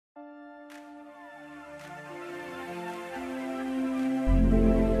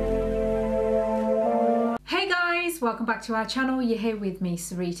welcome back to our channel. You're here with me,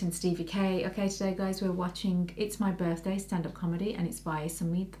 Sarit and Stevie K. Okay, today guys we're watching It's My Birthday stand-up comedy and it's by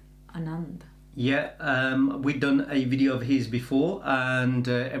SUMIT ANAND. Yeah, we'd done a video of his before and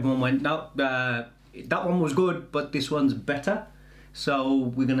everyone went, no, that one was good, but this one's better. So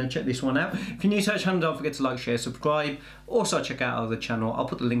we're going to check this one out. If you're new to our channel, don't forget to like, share, subscribe. Also check out our other channel. I'll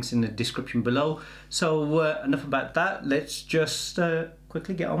put the links in the description below. So enough about that. Let's just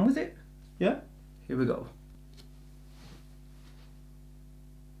quickly get on with it. Yeah, here we go.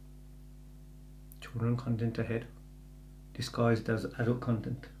 Children content ahead. This guy does adult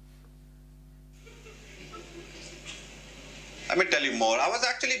content. Let me tell you more. I was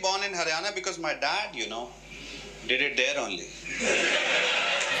actually born in Haryana because my dad, you know, did it there only.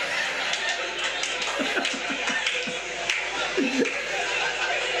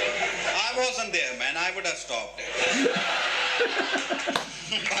 I wasn't there, man. I would have stopped it.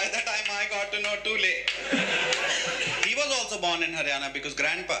 By the time I got to know, too late. He was also born in Haryana because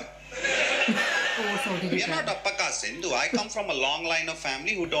grandpa. We are not Upper caste Hindu. I come from a long line of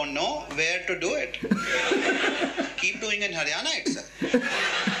family who don't know where to do it. Keep doing in Haryana itself.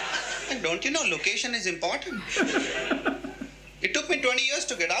 And don't you know, location is important. It took me 20 years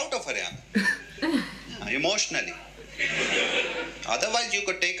to get out of Haryana. Emotionally. Otherwise, you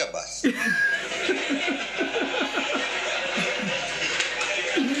could take a bus.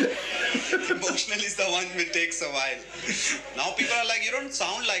 Emotional is the one which takes a while. Now people are like, you don't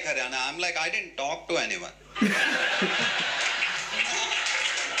sound like Haryana. I'm like, I didn't talk to anyone. No,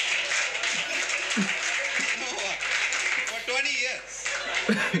 for 20 years.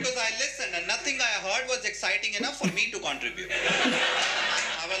 Because I listened and nothing I heard was exciting enough for me to contribute.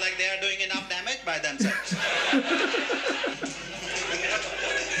 I was like, they are doing enough damage by themselves.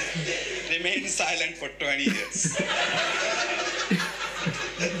 Remained silent for 20 years.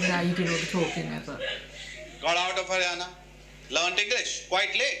 Now you do all the talking ever. Got out of Haryana, learned English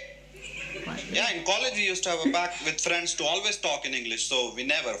quite late. Yeah, in college we used to have a pact with friends to always talk in English, so we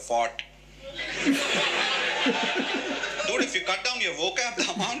never fought. Dude, if you cut down your vocab, the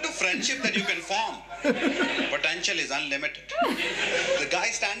amount of friendship that you can form, potential is unlimited. The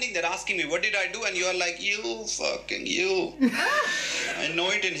guy standing there asking me, what did I do? And you are like, you fucking you. I know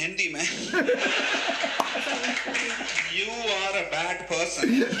it in Hindi, man. You are a bad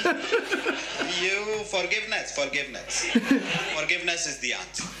person. You, forgiveness. Forgiveness is the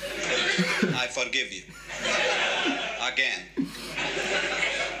answer. I forgive you. Again.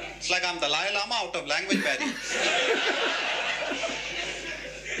 It's like I'm the Dalai Lama out of language barriers.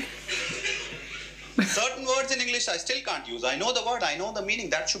 Certain words in English I still can't use. I know the word, I know the meaning.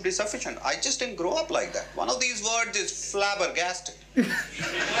 That should be sufficient. I just didn't grow up like that. One of these words is flabbergasted. People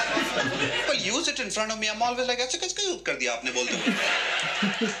use it in front of me. I'm always like, "Acha kiska use kar diya aapne bolte hue?"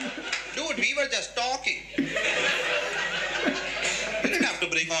 Dude, we were just talking. You didn't have to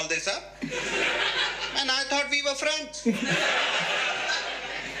bring all this up. And I thought we were friends.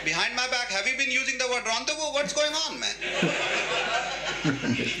 Behind my back, have you been using the word rendezvous? What's going on, man?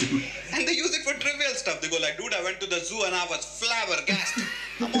 And they use it for trivial stuff. They go like, dude, I went to the zoo and I was flabbergasted.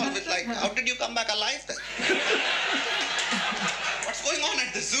 I'm always like, how did you come back alive then? What's going on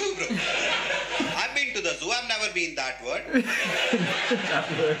at the zoo, bro? I've been to the zoo. I've never been that word.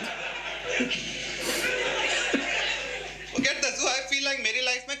 Forget the zoo. I feel like मेरी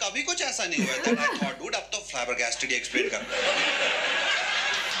life में कभी कुछ ऐसा नहीं हुआ था. I thought, dude, अब तो flabbergasted ही explain कर.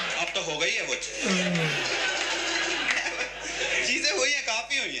 अब तो हो गई है वो चीजें हुई हैं,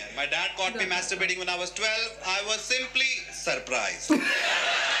 काफी हुई हैं. My dad caught me masturbating when I was 12. I was simply surprised. That's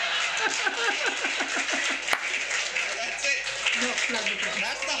it.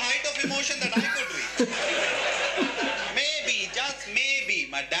 That's the height of emotion that I could reach. Maybe, just maybe,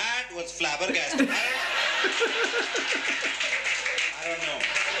 my dad was flabbergasted. I don't know.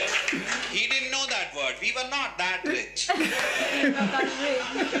 He didn't know that word. We were not that rich.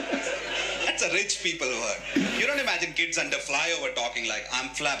 That's a rich people word. You don't imagine kids under flyover talking like, I'm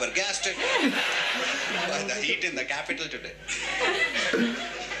flabbergasted by the heat in the capital today.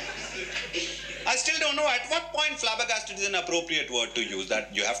 I still don't know at what point flabbergasted is an appropriate word to use.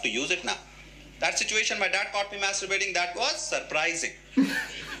 That you have to use it now. That situation, my dad caught me masturbating, that was surprising.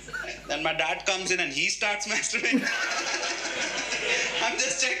 Then my dad comes in and he starts masturbating. I'm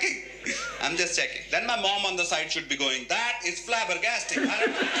just checking. Then my mom on the side should be going, that is flabbergasting. I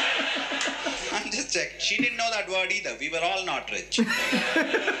don't know. I'm just checking. She didn't know that word either. We were all not rich.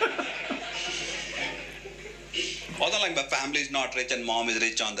 Wasn't like my family is not rich and mom is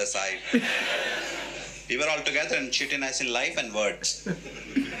rich on the side. We were all together and shitting us in life and words.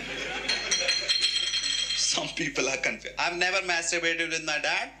 Some people are confused. I've never masturbated with my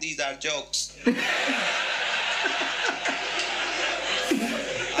dad. These are jokes.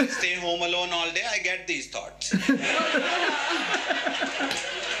 Home Alone all day, I get these thoughts.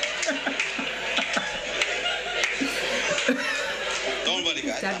 Don't worry,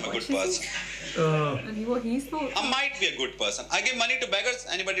 guys. I'm a good person. And what he's thought? I might be a good person. I give money to beggars.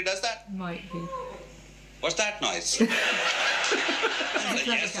 Anybody does that? Might be. What's that noise?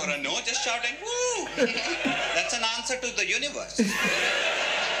 Yes or a no? Just shouting, woo! That's an answer to the universe.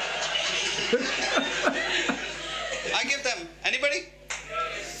 I give them. Anybody?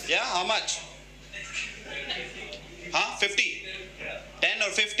 Yeah, how much? Huh? 50? 10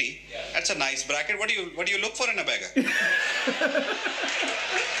 or 50? That's a nice bracket. What do you look for in a beggar?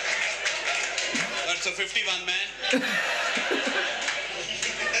 That's a 51, man.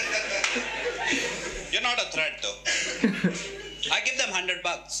 You're not a threat, though. I give them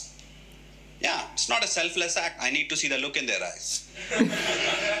 $100. Yeah, it's not a selfless act. I need to see the look in their eyes.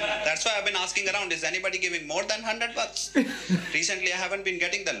 That's why I've been asking around, is anybody giving more than $100? Recently, I haven't been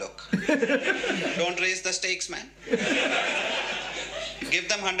getting the look. Don't raise the stakes, man. Give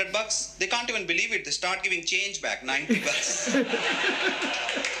them $100. They can't even believe it. They start giving change back, $90.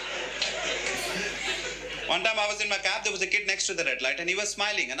 One time I was in my cab, there was a kid next to the red light and he was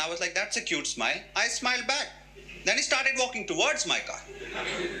smiling and I was like, that's a cute smile. I smiled back. Then he started walking towards my car.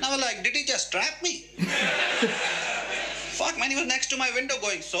 And I was like, did he just trap me? Fuck, man, he was next to my window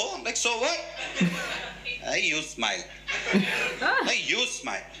going, so? I'm like, so what? You smile. You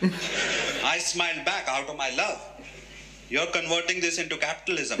smile. I smiled back out of my love. You're converting this into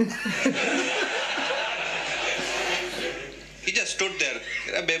capitalism. He just stood there.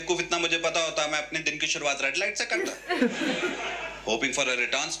 बेवकूफ इतना मुझे पता होता मैं अपने दिन की शुरुआत रेड लाइट से करता. Hoping for a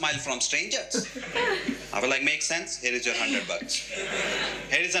return smile from strangers. I was like, makes sense. Here is your $100.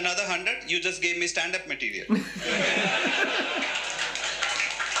 Here is another 100. You just gave me stand-up material.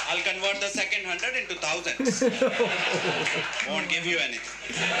 I'll convert the second 100 into thousands. Won't give you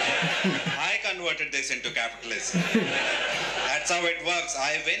anything. I converted this into capitalism. That's how it works.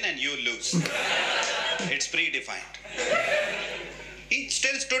 I win and you lose. It's predefined. He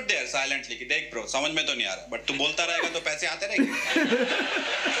still stood there silently. कि देख bro, समझ में तो नहीं आ रहा. But तू बोलता रहेगा तो पैसे आते रहेंगे.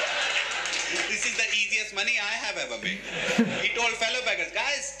 This is the easiest money I have ever made. He told fellow beggars,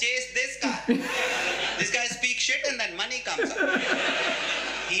 guys, chase this guy. This guy speaks shit and then money comes up.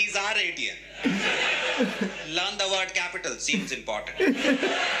 He's our ATM. Learn the word capital. Seems important.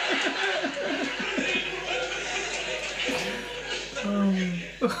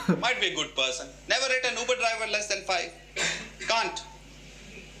 Might be a good person. Never rate an Uber driver less than 5. Can't.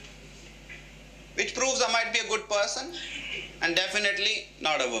 Which proves I might be a good person and definitely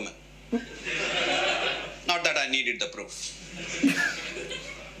not a woman. Not that I needed the proof.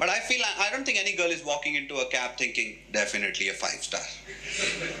 But I don't think any girl is walking into a cab thinking definitely a 5-star.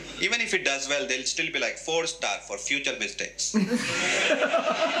 Even if it does well, they'll still be like 4-star for future mistakes.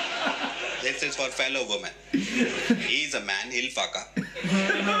 This is for fellow women. He's a man, he'll fuck up.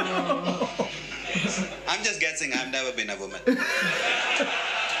 I'm just guessing, I've never been a woman.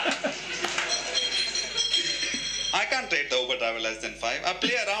 I can't rate the Uber driver less than 5. I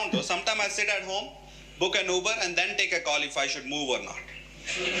play around though. Sometimes I sit at home, book an Uber and then take a call if I should move or not.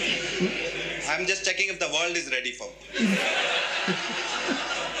 I'm just checking if the world is ready for me.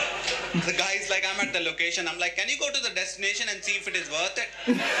 The guy is like, I'm at the location. I'm like, can you go to the destination and see if it is worth it?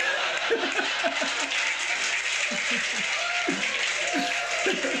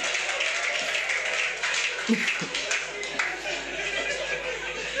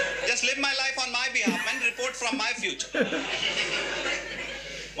 Just live my life on my behalf and report from my future.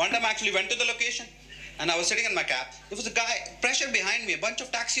 One time I actually went to the location and I was sitting in my cab. There was a guy, pressure behind me, a bunch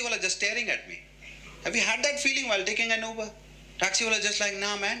of taxi wala just staring at me. Have you had that feeling while taking an Uber? Taxi wala just like,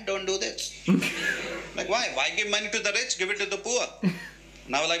 nah man, don't do this. Like, why? Why give money to the rich? Give it to the poor.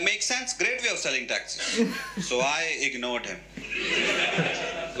 And I was like, makes sense. Great way of selling taxis. So I ignored him.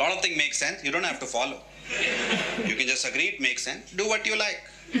 A lot of things make sense. You don't have to follow. You can just agree it makes sense. Do what you like.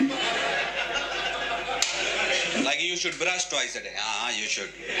 Like you should brush twice a day. You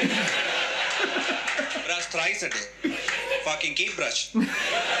should. Brush thrice a day. Fucking keep brushing.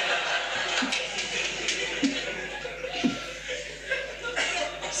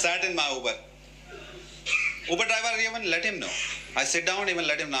 Sat in my Uber. Uber driver even let him know. I sit down, even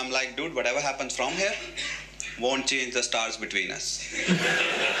let him know. I'm like, dude, whatever happens from here won't change the stars between us.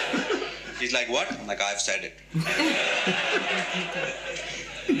 He's like, what? I'm like, I've said it.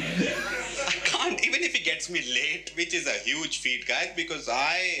 I can't, even if he gets me late, which is a huge feat, guys, because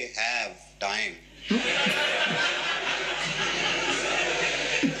I have time.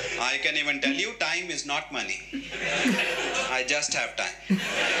 I can even tell you, time is not money. I just have time.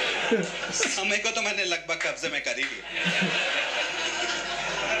 समय को तो मैंने लगभग कब्जे में कर ही लिया.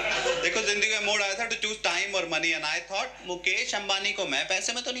 देखो जिंदगी में मोड़ आया था to choose time or money and I thought Mukesh Ambani को मैं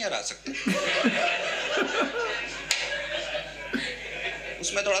पैसे में तो नहीं हरा सकता.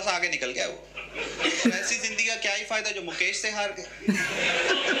 उसमें थोड़ा सा आगे निकल गया वो. और ऐसी जिंदगी का क्या ही फायदा जो मुकेश से हार गए.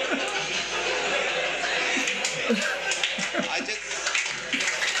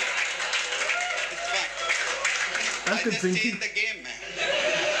 I just changed the game, man.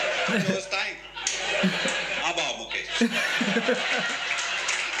 Chose time. अब आओ मुकेश.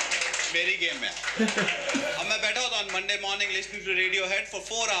 मेरी गेम में. अब मैं बैठा होता हूँ Monday morning listening to Radiohead for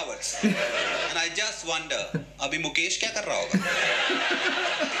 4 hours, and I just wonder, अभी मुकेश क्या कर रहा होगा?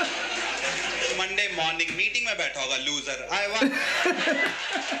 Monday morning meeting में बैठा होगा loser. I won.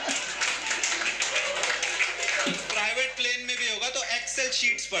 Private plane में भी होगा तो Excel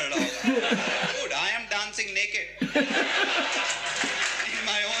sheets पढ़ रहा होगा. Dude, I am dancing naked in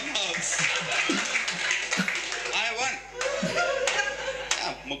my own house. I won.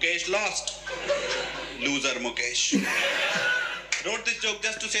 Yeah, Mukesh lost. Loser Mukesh. Wrote this joke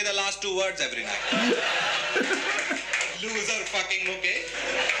just to say the last 2 words every night. Loser fucking Mukesh.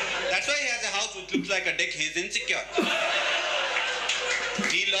 That's why he has a house which looks like a dick. He's insecure.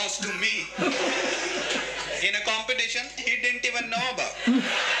 He lost to me. In a competition he didn't even know about.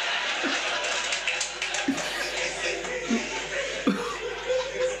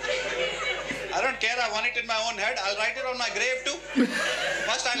 I don't care, I want it in my own head. I'll write it on my grave too.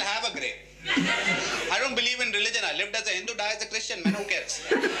 First I'll have a grave. I don't believe in religion. I lived as a Hindu, die as a Christian, man, who cares?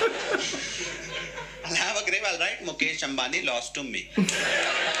 I'll have a grave, I'll write Mukesh Ambani lost to me.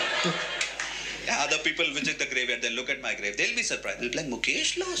 Yeah, other people visit the graveyard, they look at my grave, they'll be surprised. They'll be like,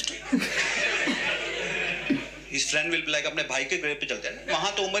 Mukesh lost? His friend will be like, अपने भाई के grave पे चलते हैं,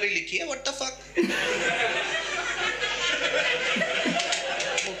 वहाँ तो उम्र ही लिखी है, what the fuck?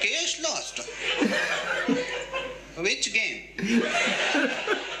 Mukesh lost. Which game?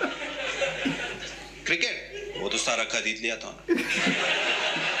 Cricket? वो तो सारा खरीद लिया था.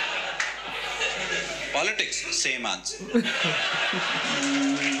 Politics? Same answer.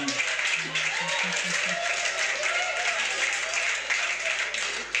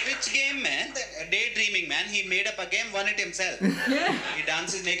 Which game, man? Daydreaming, man. He made up a game, won it himself. He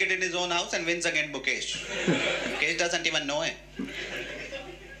dances naked in his own house and wins against Mukesh. Mukesh doesn't even know him.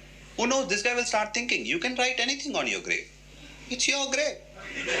 Who knows? This guy will start thinking, you can write anything on your grave. It's your grave.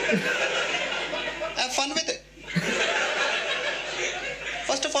 Have fun with it.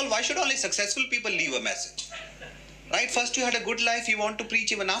 First of all, why should only successful people leave a message? Right? First you had a good life, you want to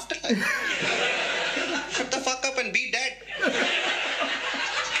preach even after life. Shut the fuck up and be dead.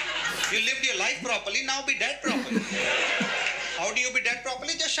 You lived your life properly, now be dead properly. How do you be dead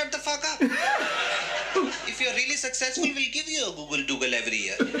properly? Just shut the fuck up. If you're really successful, we'll give you a Google every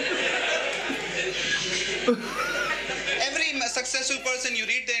year. Every successful person you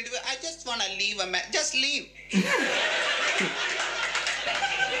read the interview, I just want to leave a message. Just leave.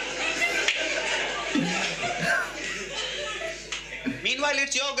 Meanwhile,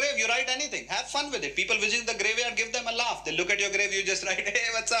 it's your grave. You write anything. Have fun with it. People visiting the graveyard, give them a laugh. They look at your grave, you just write, hey,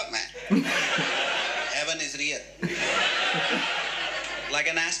 what's up, man? Heaven is real. Like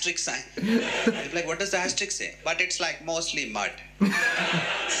an asterisk sign. You'll be like, what does the asterisk say? But it's like mostly mud.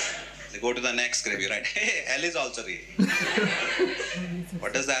 They go to the next grave, you write, hey, hell is also real.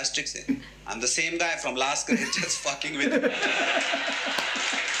 What does the asterisk say? I'm the same guy from last grave, just fucking with it.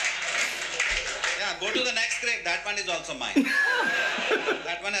 Yeah, go to the next grave. That one is also mine.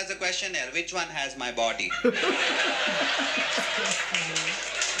 That one has a questionnaire. Which one has my body?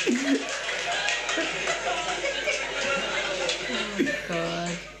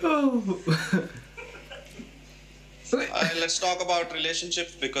 God. Oh. Let's talk about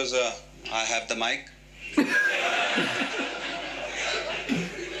relationships because I have the mic.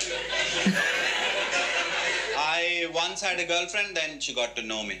 I once had a girlfriend, then she got to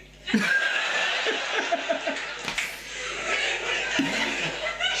know me.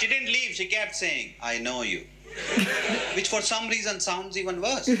 She didn't leave, she kept saying, I know you. Which for some reason sounds even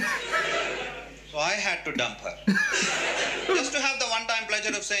worse. So I had to dump her. Just to have the one-time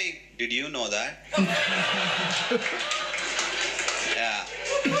pleasure of saying, did you know that? Yeah.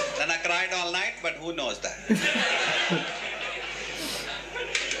 Then I cried all night, but who knows that?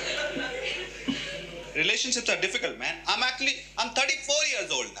 Relationships are difficult, man. I'm 34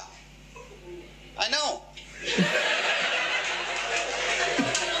 years old now. I know.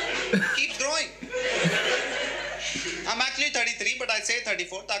 Keeps growing. I'm actually 33, but I say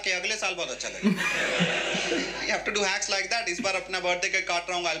 34 ताकि अगले साल बहुत अच्छा लगे. You have to do hacks like that. इस बार अपना birthday cake काट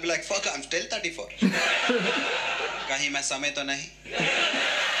रहा हूँ, I'll be like, fuck, I'm still 34. कहीं मैं समय तो नहीं.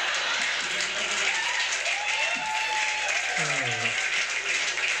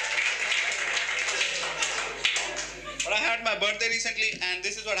 birthday recently, and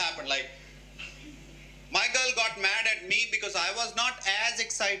this is what happened. Like, my girl got mad at me because I was not as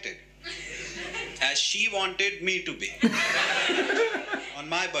excited as she wanted me to be on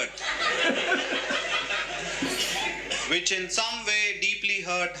my birthday, which in some way deeply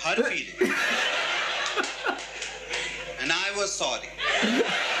hurt her feelings. And I was sorry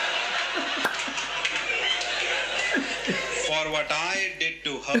for what I did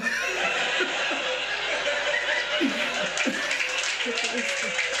to her.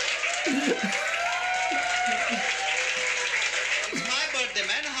 It's my birthday,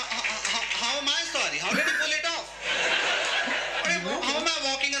 man. How am I sorry? How did you pull it off? How am I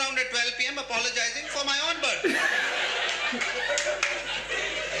walking around at 12 p.m. apologizing for my own birthday?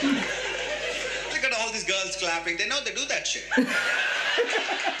 Look at all these girls clapping. They know they do that shit.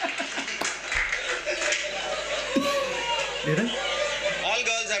 All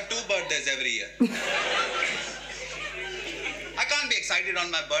girls have 2 birthdays every year. I can't be excited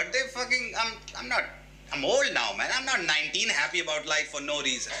on my birthday. Fucking, I'm old now, man. I'm not 19 happy about life for no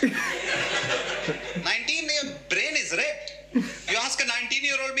reason. 19, your brain is ripped. You ask a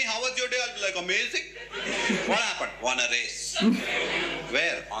 19-year-old me, how was your day? I'll be like, amazing. What happened? Won a race.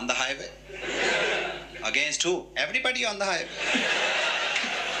 Where? On the highway. Against who? Everybody on the highway.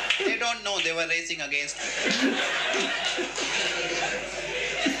 They don't know they were racing against me.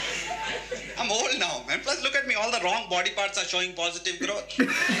 I'm old now, man. Plus, look at me. All the wrong body parts are showing positive growth.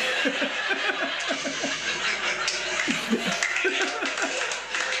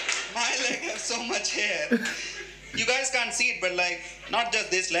 My leg has so much hair. You guys can't see it, but like, not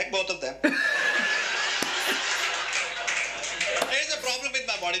just this leg, both of them. There is a problem with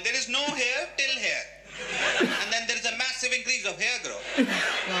my body. There is no hair till hair. And then there is a massive increase of hair growth.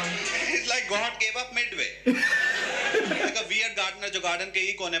 It's like God gave up midway. Like a weird gardener जो garden के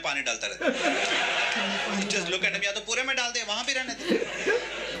ही कोने पानी डालता रहता है. Just look at him. या तो पूरे में डाल दे, वहाँ भी रहने दे.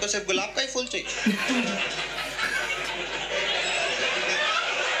 तो सिर्फ गुलाब का ही फूल चाहिए.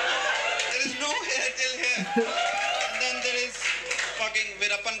 There is no hair till hair. And then there is fucking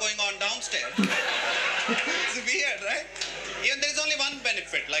Virappan going on downstairs. It's weird, right? Even there is only one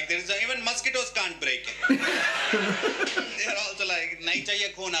benefit. Like there is even mosquitoes can't break it. They are also like, nahi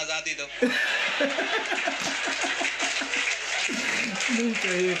chahiye khoon, azadi do. Nahi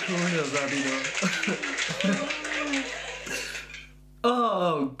chahiye khoon, azadi do.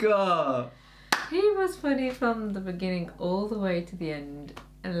 Oh God. He was funny from the beginning all the way to the end.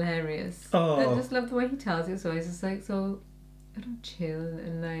 Hilarious. Oh. I just love the way he tells it. So he's just like so, I don't chill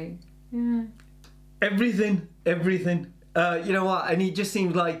and like, yeah. Everything. You know what? And he just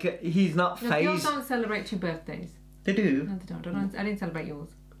seems like he's not No, phased. girls don't celebrate 2 birthdays. They do. No, they don't. I didn't celebrate yours.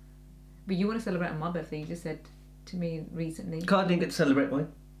 But you want to celebrate on my birthday. You just said to me recently. I didn't get to celebrate mine.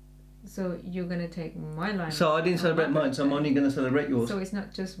 So you're going to take my line. So I didn't celebrate mine, so I'm only going to celebrate yours. So it's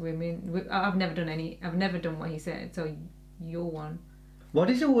not just women. I've never done what he said. So you're one. What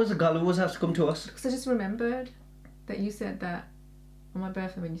is it always a girl who always has to come to us? Because I just remembered that you said that on my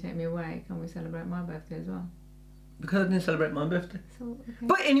birthday when you take me away, can we celebrate my birthday as well? Because I didn't celebrate my birthday. So, okay.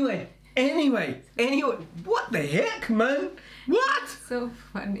 But anyway, what the heck, man? What? So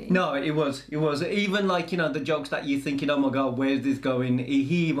funny. No, it was. Even like, you know, the jokes that you're thinking, oh my God, where's this going?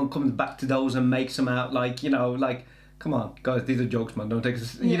 He even comes back to those and makes them out like, you know, like, come on, guys, these are jokes, man. Don't take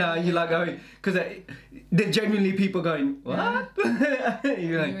us. You know, you're like going, because they're genuinely people going, what? Yeah.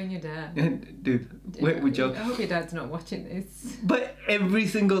 You're like, You and your dad. Dude, we're joking. I hope your dad's not watching this. But every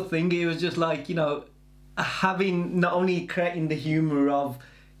single thing, it was just like, you know, having not only creating the humour of,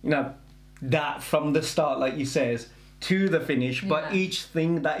 you know, that from the start, like you says, to the finish, but each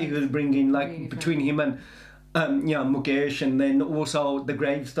thing that he was bringing, like really between him and you know, Mukesh, and then also the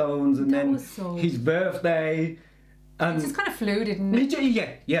gravestones, and then his birthday. It just kind of flew, didn't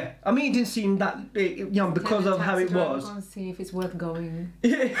it? Yeah. I mean, it didn't seem that, you know, because of how it was. Go and see if it's worth going.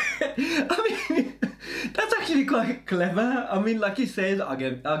 Yeah, I mean, that's actually quite clever. I mean, like he says, I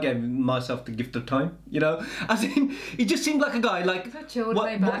gave myself the gift of time, you know? As in, he just seemed like a guy, like,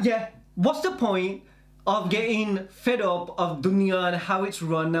 what's the point of getting fed up of dunya and how it's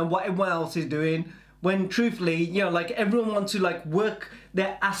run and what everyone else is doing, when truthfully, you know, like everyone wants to like work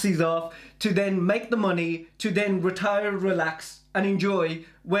their asses off to then make the money, to then retire, relax and enjoy,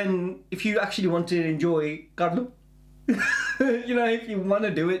 when if you actually want to enjoy, Carlo, you know, if you want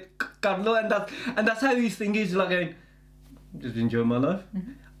to do it, Carlo, and that's how his thing is, like going, just enjoy my life.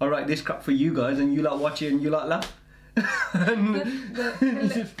 I'll write this crap for you guys and you like watch it and you like laugh.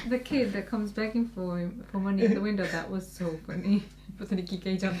 The kid that comes begging for money in the window, that was so funny.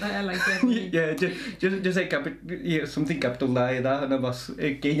 Yeah, just say something capital ला है ना बस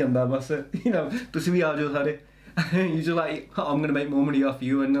एक ही ਜਾਂਦਾ बस, you know, ਤੁਸੀਂ ਵੀ ਆ ਜਾਓ ਸਾਰੇ. You're just like, I'm going to make more money off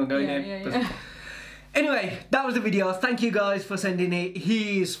you, and I'm going Yeah. Anyway, that was the video. Thank you guys for sending it.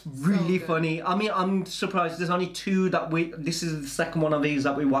 He is really funny. I mean, I'm surprised there's only two that this is the second one of these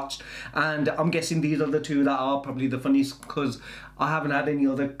that we watched, and I'm guessing these are the two that are probably the funniest because I haven't had any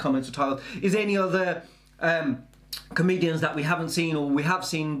other comments or titles. Is there any other comedians that we haven't seen, or we have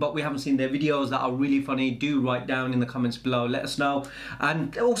seen but we haven't seen their videos that are really funny? Do write down in the comments below, let us know,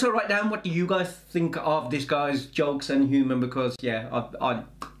 and also write down what do you guys think of this guy's jokes and humour, because yeah, I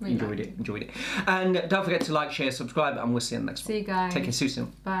enjoyed it. And don't forget to like, share, subscribe, and we'll see you in the next one. See you guys. Take care, see you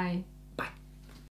soon. Bye.